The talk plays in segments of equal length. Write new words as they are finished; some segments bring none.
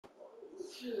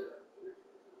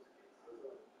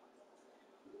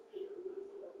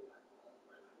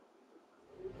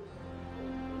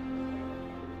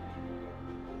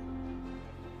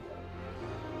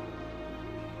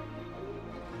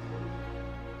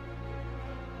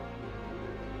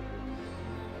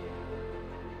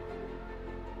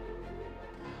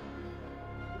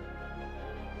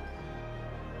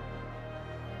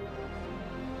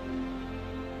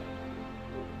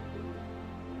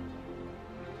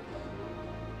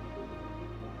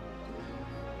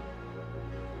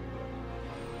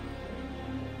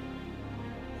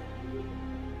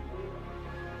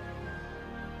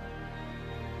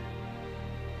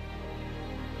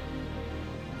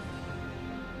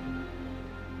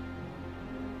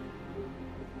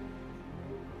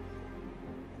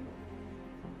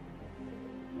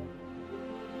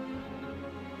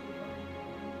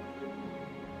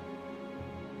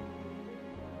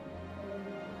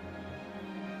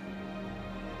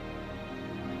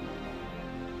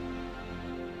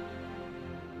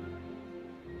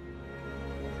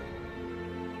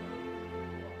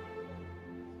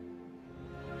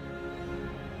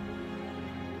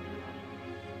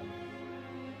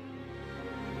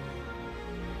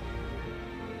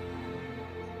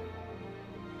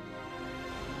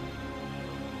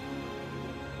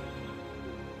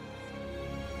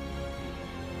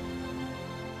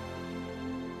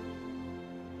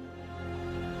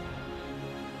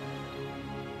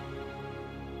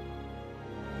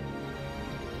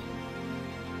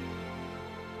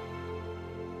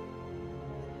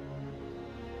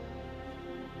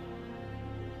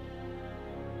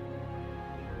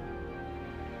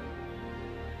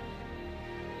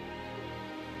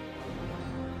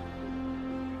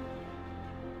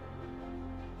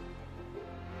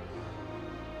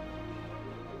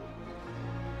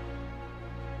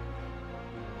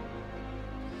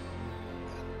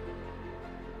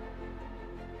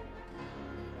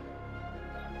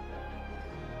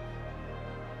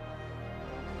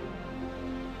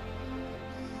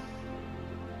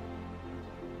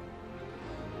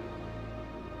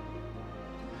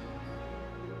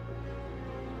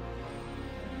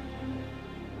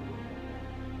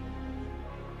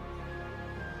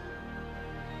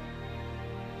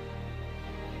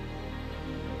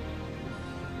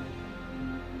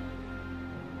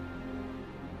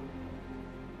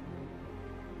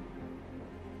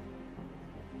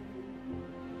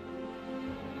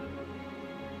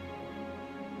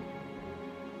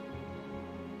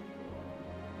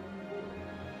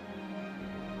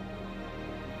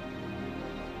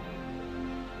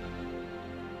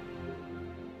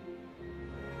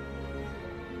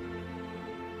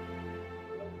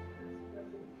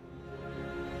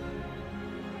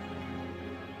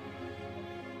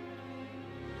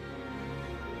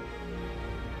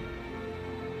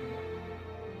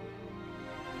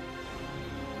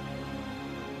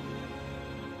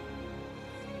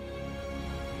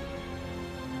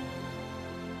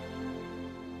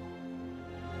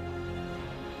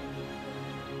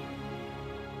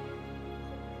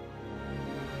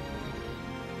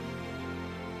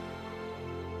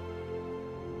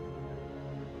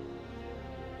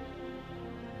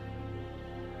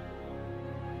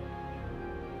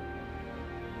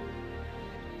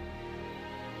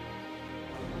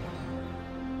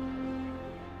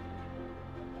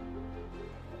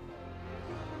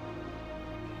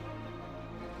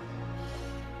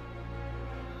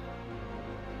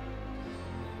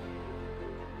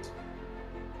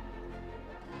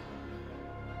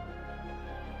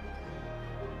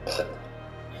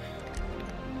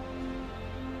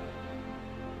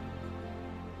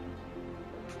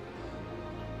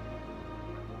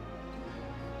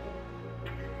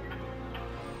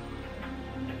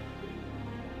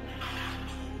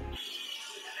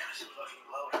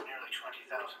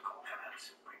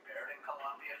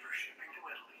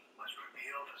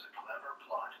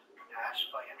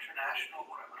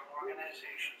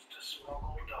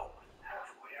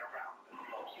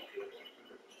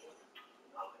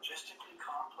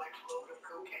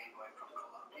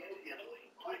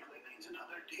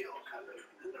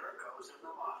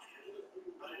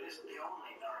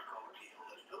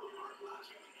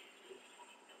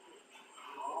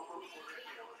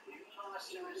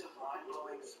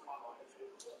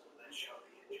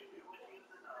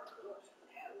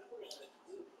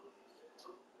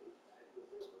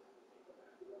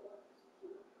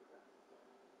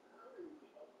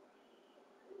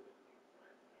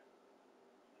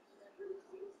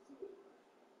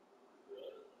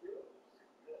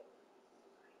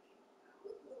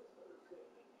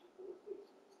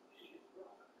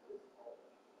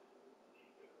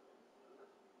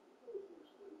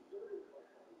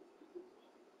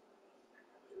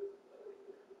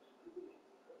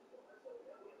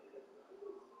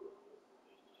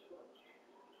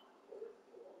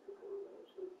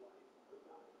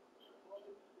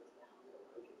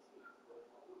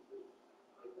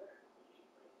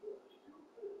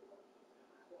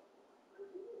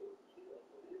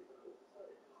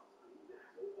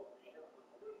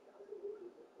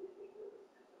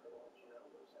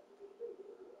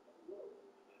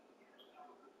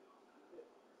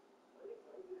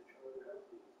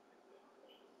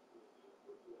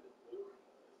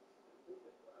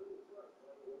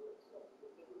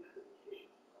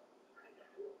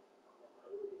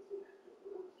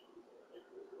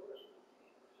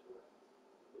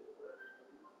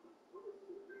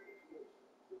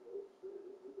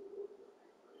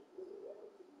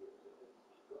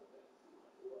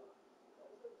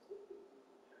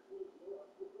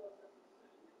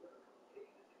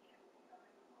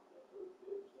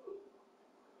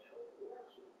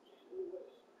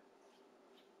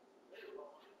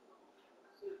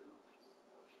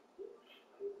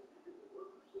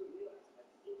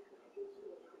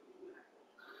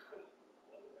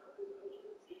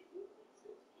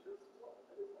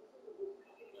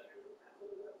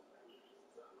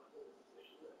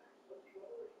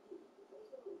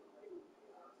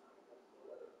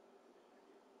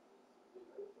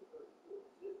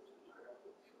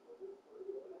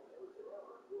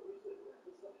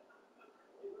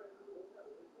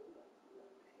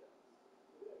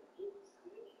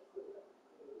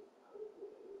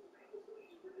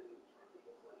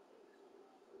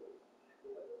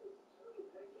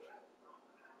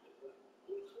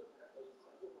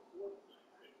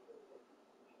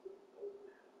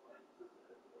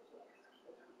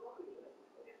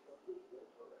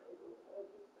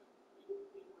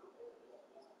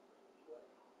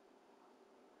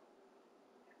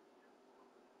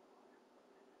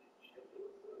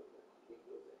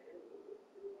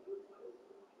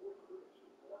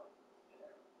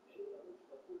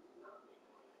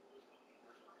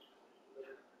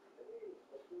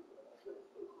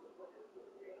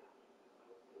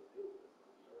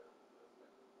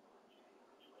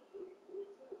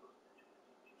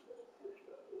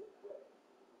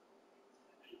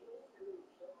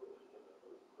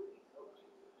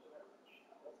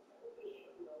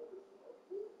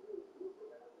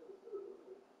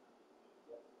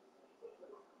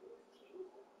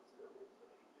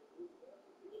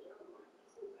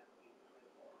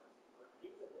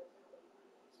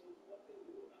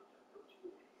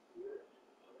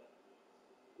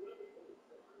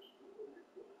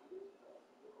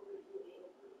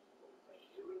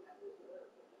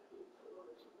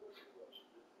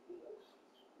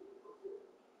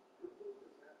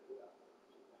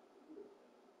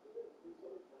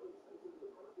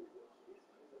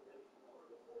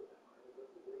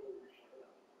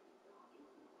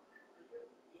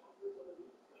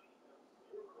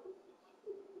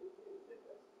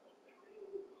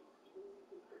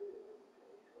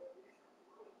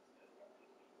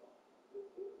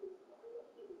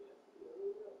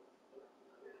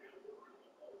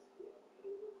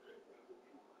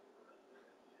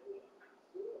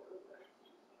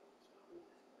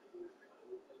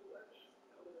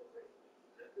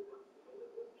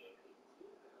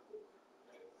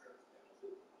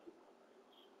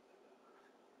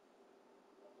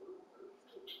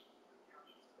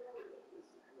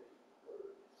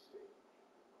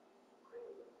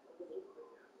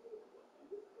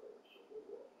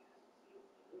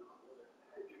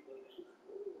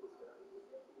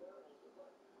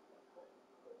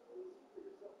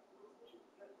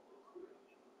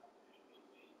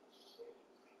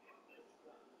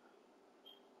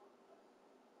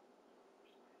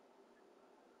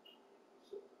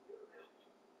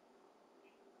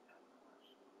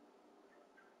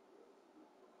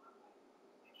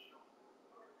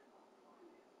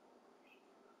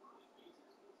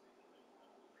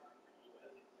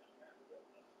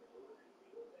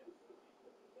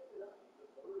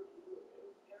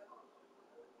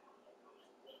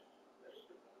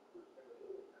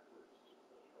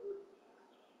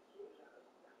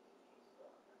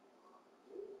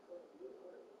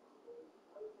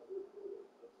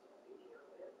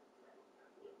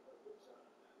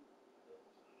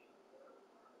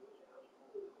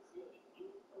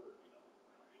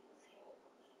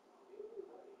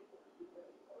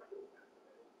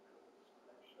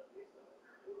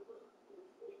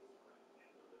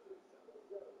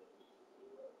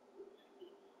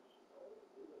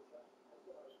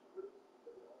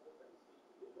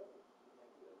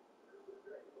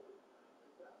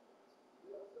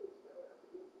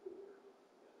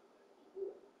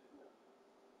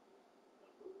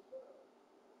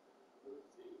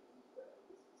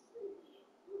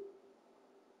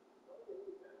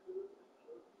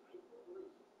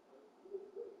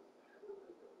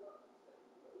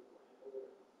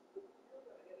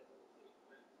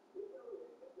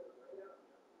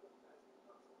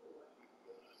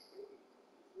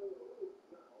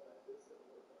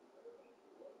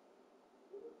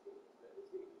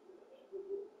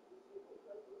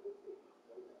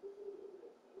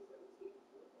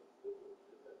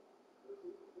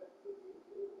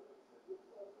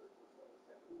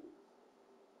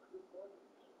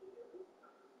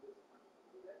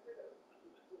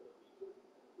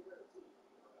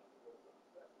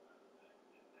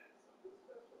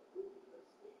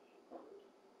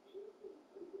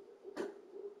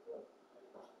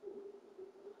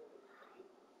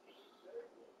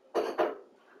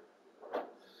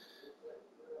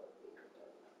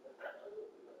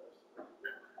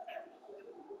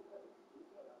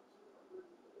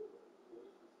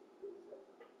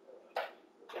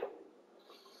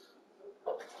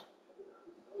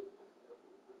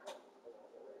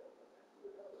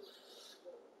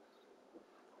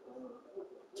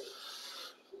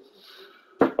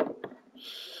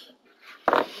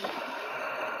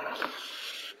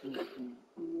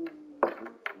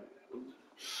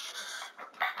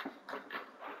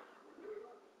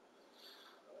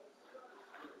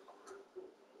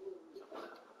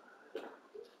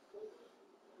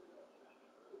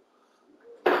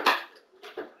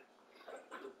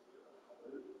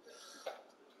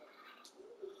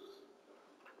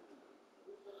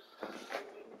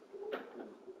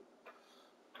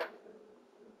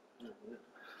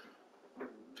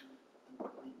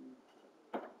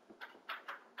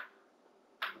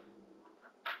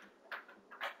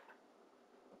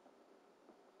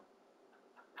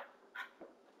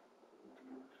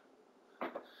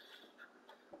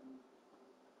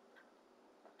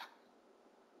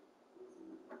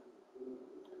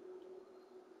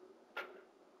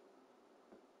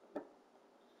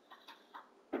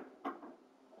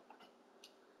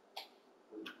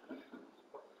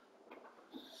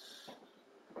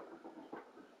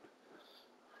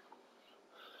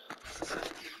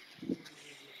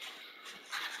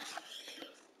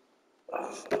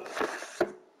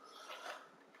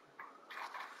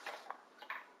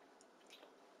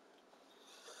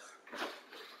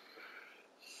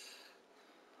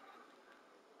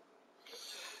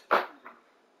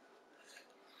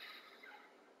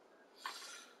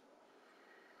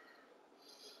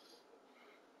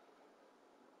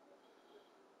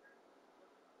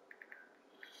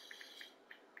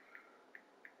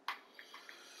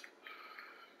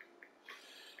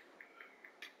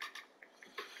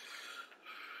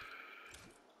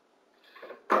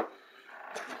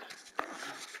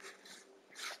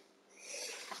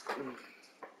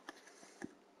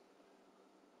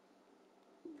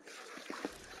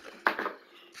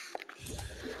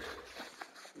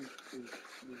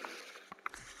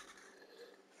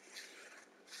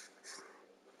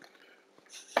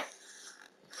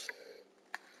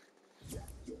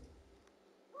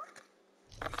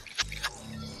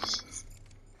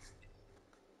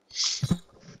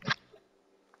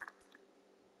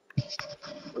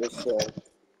What's up?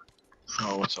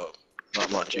 Oh, what's up?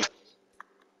 Not much. You?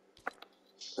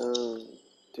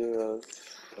 Duos.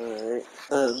 Alright.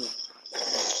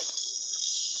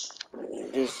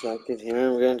 Just a second here.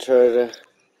 I'm gonna try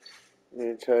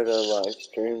to live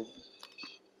stream.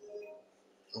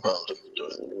 No problem. Do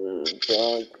it.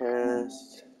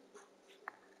 Broadcast.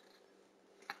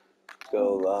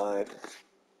 Go live.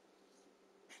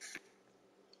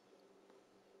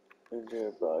 Enter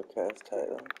a broadcast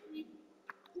title.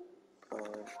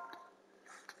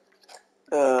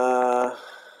 Uh.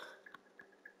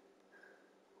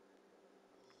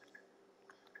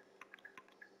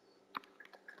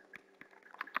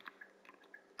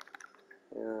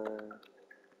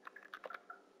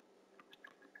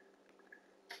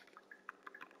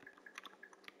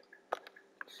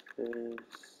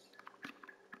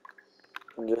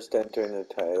 I'm just entering the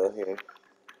title here.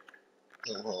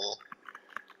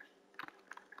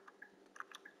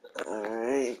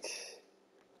 Alright.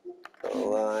 Go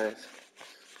live.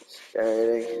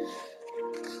 Starting.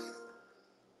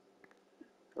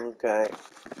 Okay.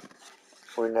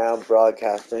 We're now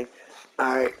broadcasting.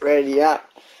 Alright, ready up.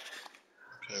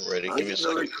 Okay, I'm ready. I'm Give me a gonna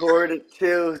second. record it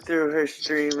too through her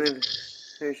streaming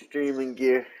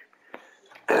gear.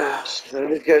 So I'm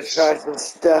just gonna try some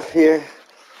stuff here.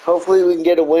 Hopefully we can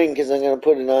get a win because I'm gonna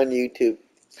put it on YouTube.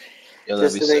 Yeah,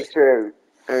 that'd Just be to sick. make sure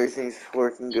everything's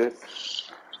working good.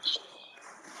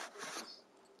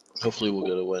 Hopefully we'll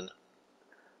get a win.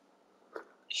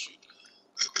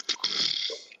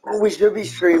 We should be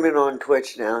streaming on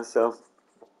Twitch now, so.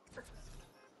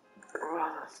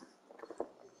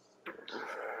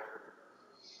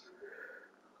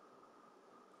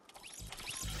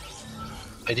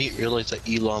 I didn't realize that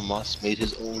Elon Musk made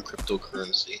his own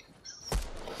cryptocurrency.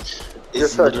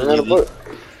 Just a second, I'm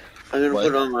gonna What?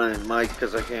 put on my mic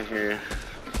because I can't hear you.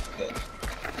 Okay.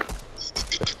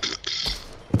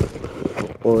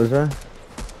 What was that?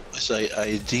 So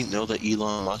I didn't know that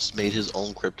Elon Musk made his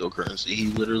own cryptocurrency. He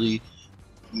literally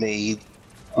made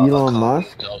Elon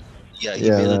Musk? Yeah, he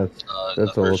made a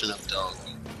version old.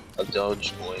 of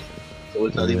Dogecoin. So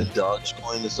it's not even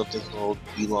Dogecoin, it's something called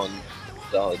Elon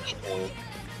Dogecoin.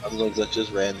 I'm like, that's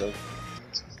just random.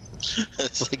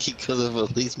 It's like he could have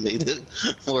at least made it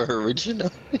more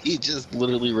original. He just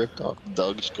literally ripped off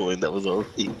Dogecoin that was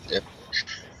already there.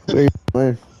 Where you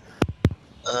playing?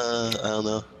 I don't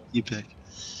know. You pick.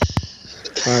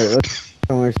 Alright, let's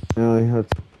I'm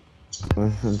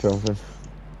jumping.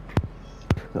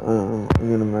 I'm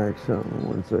gonna mark something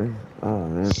one second. Oh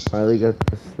man, finally got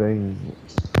this thing,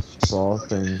 fall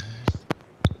thing.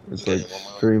 It's Okay, like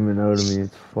streaming out of me.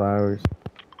 It's flowers.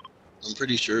 I'm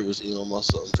pretty sure it was Elon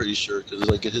Musk. I'm pretty sure because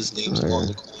like his name's on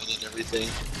the coin and everything.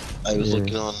 I was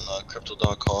looking on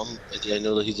crypto.com and I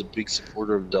know that he's a big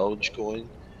supporter of Dogecoin,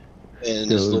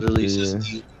 and it literally says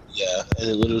and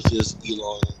it literally says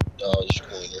Elon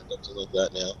Dogecoin or something like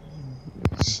that now.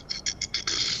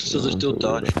 So there's still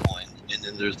Dogecoin, and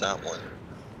then there's that one.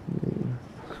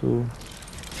 Cool.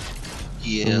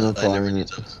 Yeah, I never knew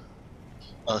that.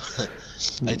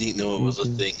 I didn't know it was a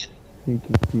thing. You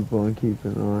can keep on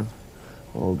keeping on.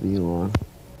 Old Elon.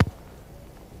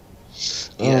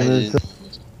 Yeah, Oh, I there's didn't. stuff.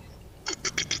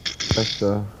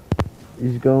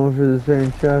 He's going for the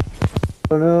same chest.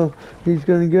 Oh no, he's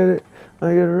gonna get it.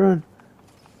 I gotta run.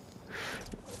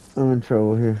 I'm in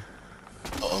trouble here.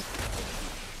 Oh,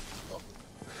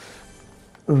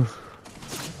 Ugh.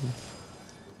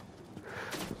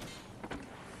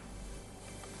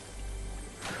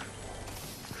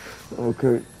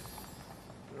 Okay,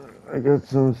 I got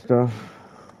some stuff.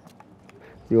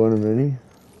 You want a mini?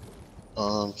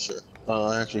 sure.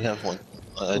 I actually have one.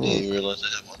 I didn't Oh, even realize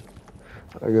I had one.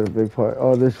 I got a big part.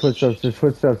 Oh, there's Oh shit. footsteps. There's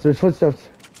footsteps. There's footsteps.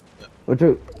 Yeah. Watch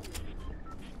out.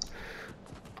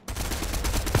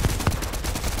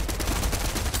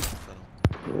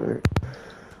 Alright,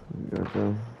 got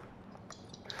them.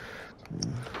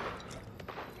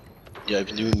 Yeah, I've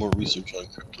been doing more research on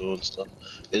crypto and stuff.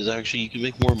 Is actually you can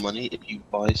make more money if you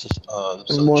buy And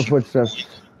some more cheaper footsteps.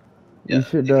 coins. You Yeah,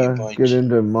 should if you buy get cheap,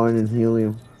 into mining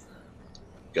helium.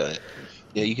 got it.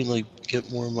 Yeah, you can like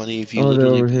get more money if you Oh, they're literally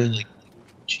over buy here. like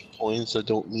cheap coins that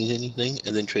don't mean anything,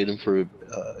 and then trade them for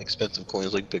expensive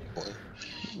coins like Bitcoin.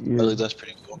 I Yeah. think that's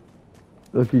pretty cool.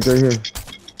 Look, he's right here.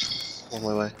 On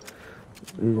my way.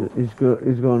 He's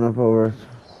going up over us.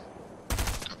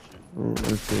 Oh,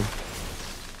 let's see.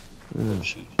 Oh Yeah,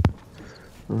 shoot.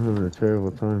 I'm having a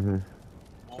terrible time here.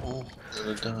 Oh, I'm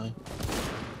gonna die.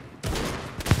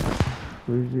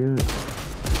 Where's he at?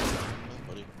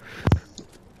 Nobody.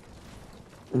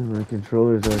 Oh, my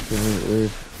controller's acting like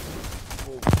weird.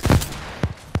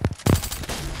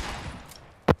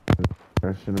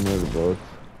 Crashing him with the boats.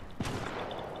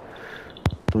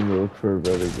 I'm gonna look for a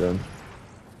better gun.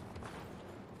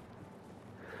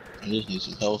 I just need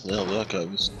some health now. That guy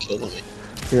was killing me.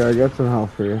 Here, I got some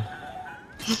help for you.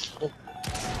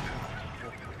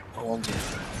 Oh, I'm dead.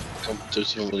 There's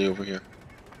somebody over here.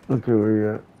 Okay, where you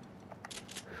at?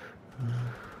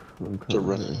 I'm They're coming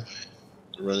running here. away.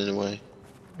 They're running away.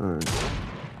 Alright.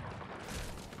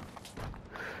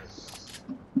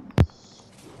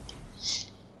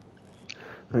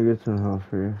 I got some help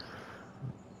for you.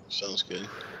 Sounds good.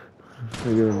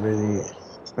 I get a mini.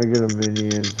 I get a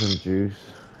mini and some juice.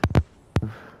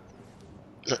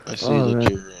 I see Oh, that man.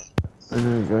 you're I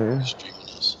know I got you. streaming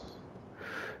this.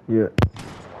 Yeah.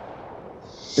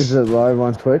 Is it live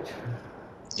on Twitch?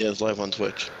 Yeah, it's live on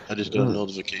Twitch. I just got a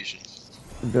notification.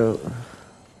 Dope.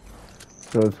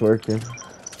 So it's working.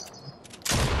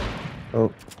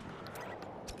 Oh.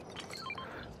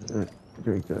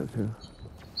 Drink that too.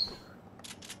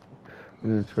 I'm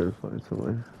gonna try to find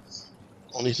somewhere.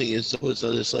 Only thing is though is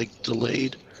that it's like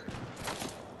delayed.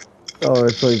 Oh,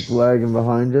 it's like lagging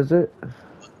behind, is it?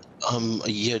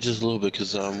 Yeah, just a little bit,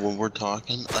 cause when we're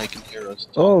talking, I can hear us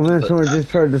Oh talking, man, but someone just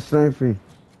tried to snipe me.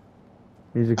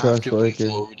 He's across after the lake we've here.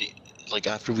 already, like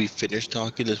after we finish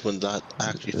talking, is when that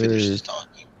actually There he finishes is.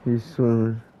 talking. He's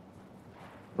swimming.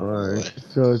 On the Alright, way.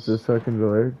 so it's the second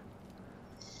leg.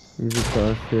 He's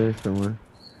across here somewhere.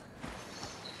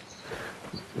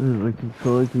 My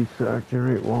controller keeps acting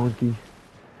right wonky.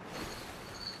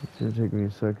 It's gonna take me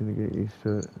a second to get used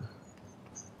to it.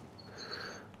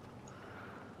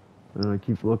 And I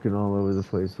keep looking all over the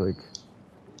place like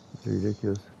it's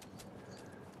ridiculous.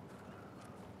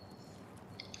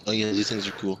 Oh yeah, these things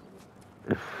are cool.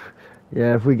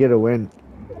 Yeah, if we get a win,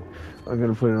 I'm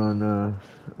gonna put it on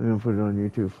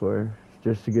YouTube for her,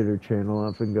 just to get her channel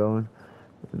up and going,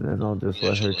 and then I'll just Yeah,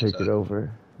 let shit her like take it that.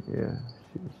 over. Yeah,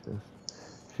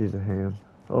 she's a ham.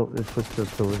 Oh, there's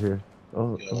footsteps over here.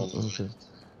 Oh, Yeah, on the way. okay.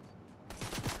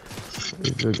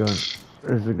 There's a gun.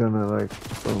 There's a gun I like.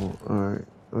 Oh, alright.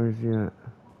 Where's he at?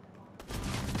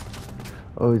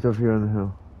 Oh, he's up here on the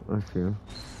hill. I see him.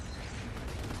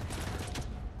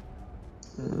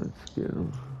 Let's get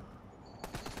him.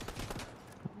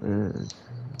 And,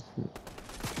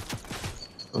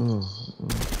 oh.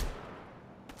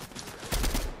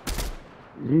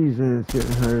 Jeez, man, it's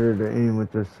getting harder to aim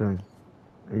with this thing.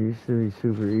 It used to be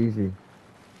super easy.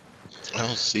 I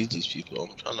don't see these people.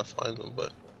 I'm trying to find them,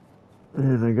 but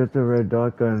Man, I got the red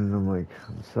dot gun and I'm like,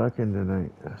 I'm sucking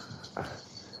tonight.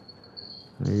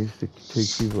 I used to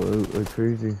take people out like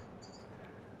crazy.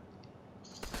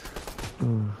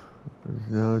 Oh,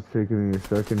 now it's taking me a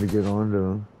second to get onto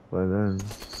them by then.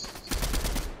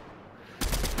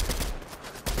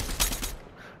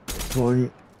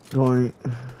 20, 20.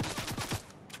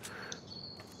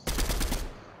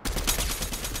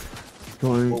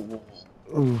 20. whoa, whoa, whoa.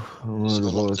 Ooh, I'm There's out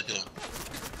of someone up bullets. the hill.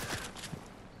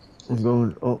 I'm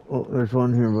going. Oh, there's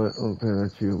one here, but okay,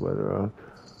 that's you by the rock.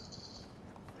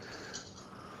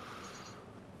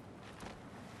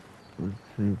 Let's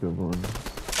sneak up on.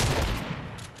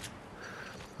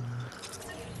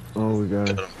 Oh, we got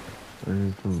Got it. him. I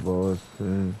need some bullets,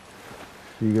 and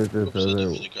you got this Oops, I didn't other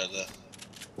mean to grab that.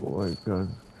 white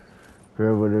gun.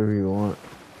 Grab whatever you want.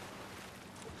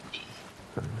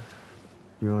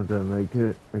 You want that med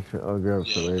kit? I'll grab it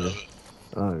Yeah, for I'll later. grab it.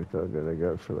 Oh, it's all good. I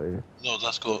got it for later. No,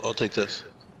 that's cool. I'll take this.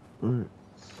 Alright.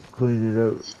 Clean it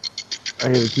out. I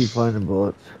gotta keep finding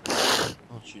bullets.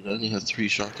 Oh shoot, I only have 3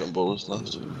 shotgun bullets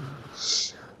left.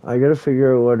 I gotta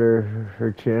figure out what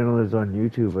her channel is on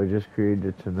YouTube. I just created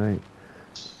it tonight.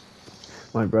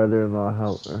 My brother-in-law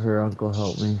her uncle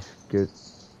helped me get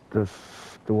the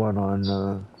one on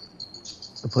the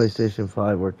PlayStation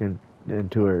 5 working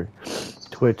into her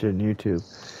Twitch and YouTube.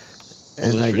 Oh,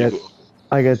 And that's pretty cool.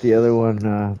 I got the other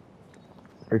one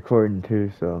recording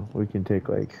too, so we can take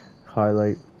like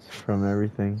highlights from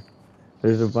everything.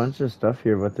 There's a bunch of stuff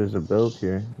here, but there's a build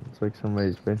here. It's like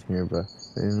somebody's been here, but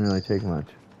they didn't really take much.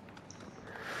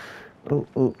 Oh,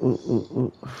 oh, oh, oh,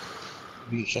 oh.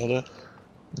 You shot at?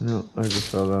 No, I just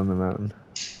fell down the mountain.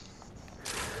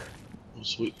 Oh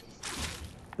sweet.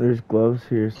 There's gloves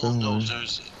here Oh no, somewhere.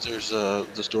 there's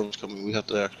the storm's coming. We have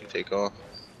to actually take off.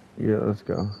 Yeah, let's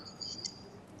go.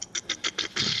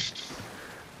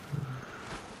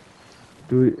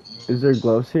 Is there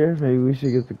gloves here? Maybe we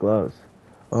should get the gloves.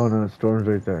 Oh no, the storm's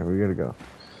right there. We gotta go.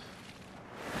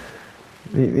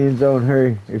 Me and Zone,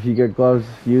 hurry. If you get gloves,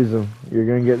 use them. You're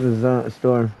gonna get in the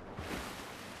storm.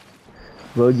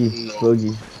 Boogie, No,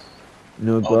 Boogie.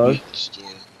 No I'll gloves? be in the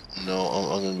store. No,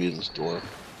 I'm gonna be in the store.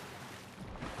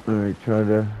 Alright, try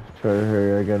to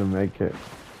hurry. I gotta make it.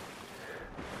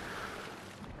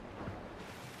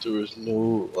 There was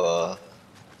no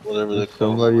whatever they There's call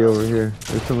somebody them. over here.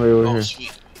 There's somebody over Oh here.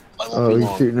 sweet. I won't Oh, be he's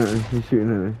long. shooting at me. He's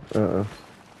shooting at me. Uh-oh.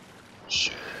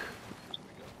 Shoot.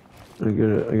 I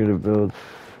gotta build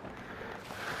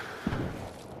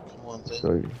Come on, thing.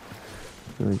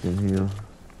 so I can heal.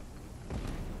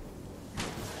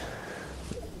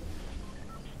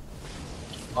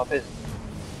 Pop it.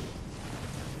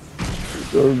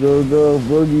 Go, go, go.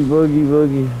 Boogie, boogie,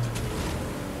 boogie.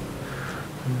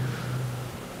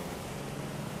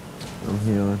 I'm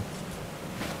healing.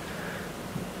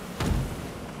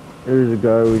 There's a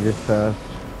guy we just passed.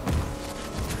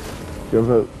 Jump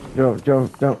out.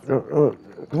 Jump. Oh,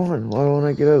 come on. Why won't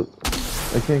I get out?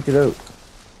 I can't get out.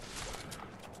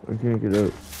 I can't get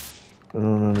out. I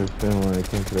don't understand why I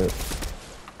can't get out.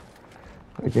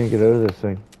 I can't get out of this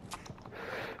thing.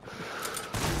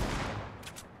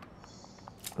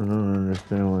 I don't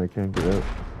understand why I can't get out.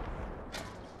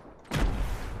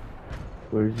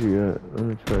 Where's he at? Let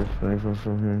me try to snipe him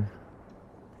from here.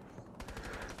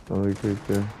 Oh, he's right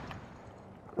there.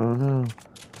 Oh no.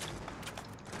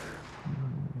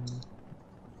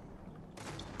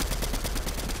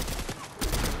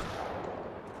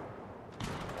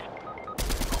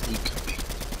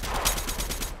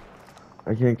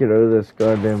 I can't get out of this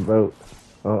goddamn boat.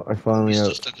 Oh, I finally He's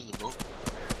out. still stuck in the boat.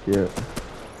 Yeah.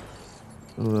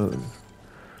 Oh,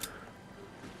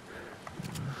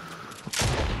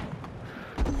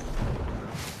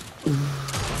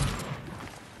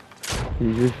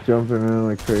 he's just jumping around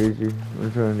like crazy.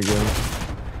 I'm trying to go.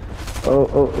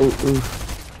 Oh,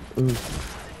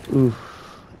 oof.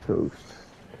 Toast.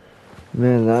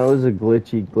 Man, that was a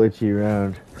glitchy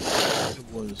round. It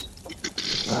was.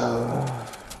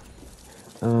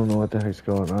 I don't know what the heck's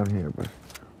going on here, but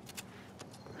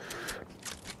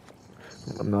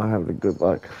I'm not having good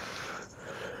luck.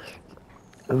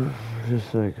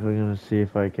 Just like, we're gonna see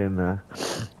if I can,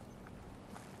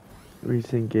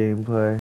 recent gameplay.